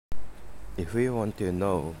If we want to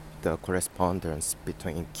know the correspondence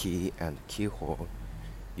between key and keyhole,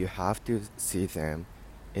 you have to see them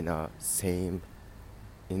in the same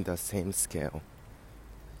scale.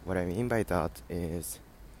 What I mean by that is,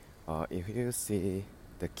 if you see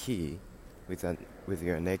the key with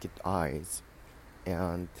your naked eyes,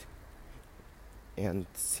 and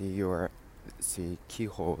see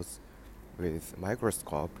keyholes with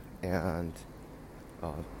microscope, and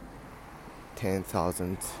uh,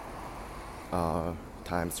 10,000 uh,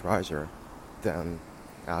 times larger than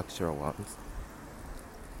actual ones.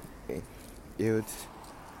 It, it would,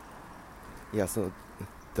 yeah. So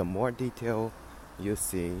the more detail you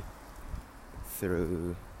see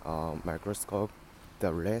through microscope,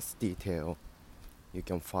 the less detail you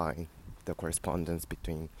can find the correspondence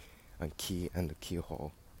between a key and a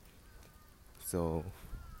keyhole. So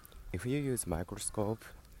if you use microscope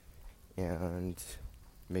and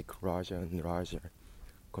make larger and larger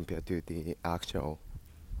compared to the actual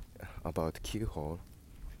about keyhole,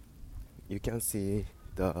 you can see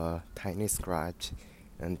the tiny scratch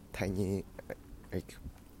and tiny like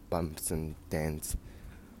bumps and dents,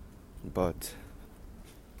 but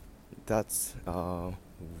that's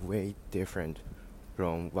way different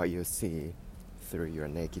from what you see through your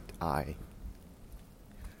naked eye.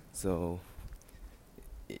 So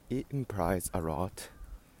it implies a lot.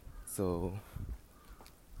 So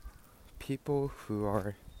people who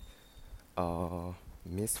are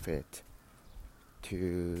misfit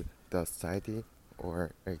to the society,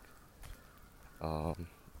 or like um,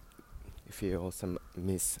 feel some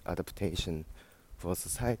misadaptation for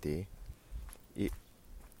society, it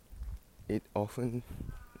it often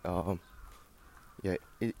um,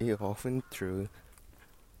 it often true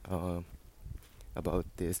um, about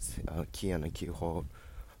this key and keyhole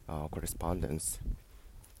correspondence.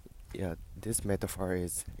 Yeah, this metaphor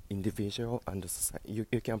is individual and society.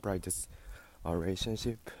 You can apply this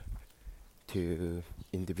relationship to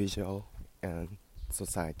individual and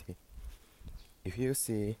society. If you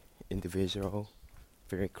see individual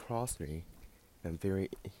very closely and very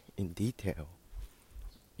in detail,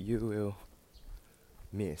 you will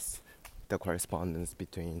miss the correspondence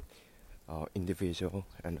between individual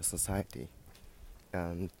and society,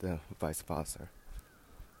 and vice versa.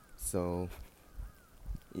 So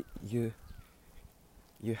you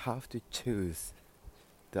you have to choose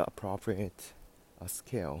the appropriate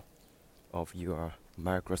scale of your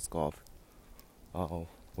microscope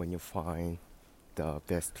when you find the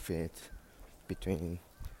best fit between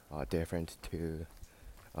different two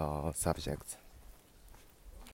subjects.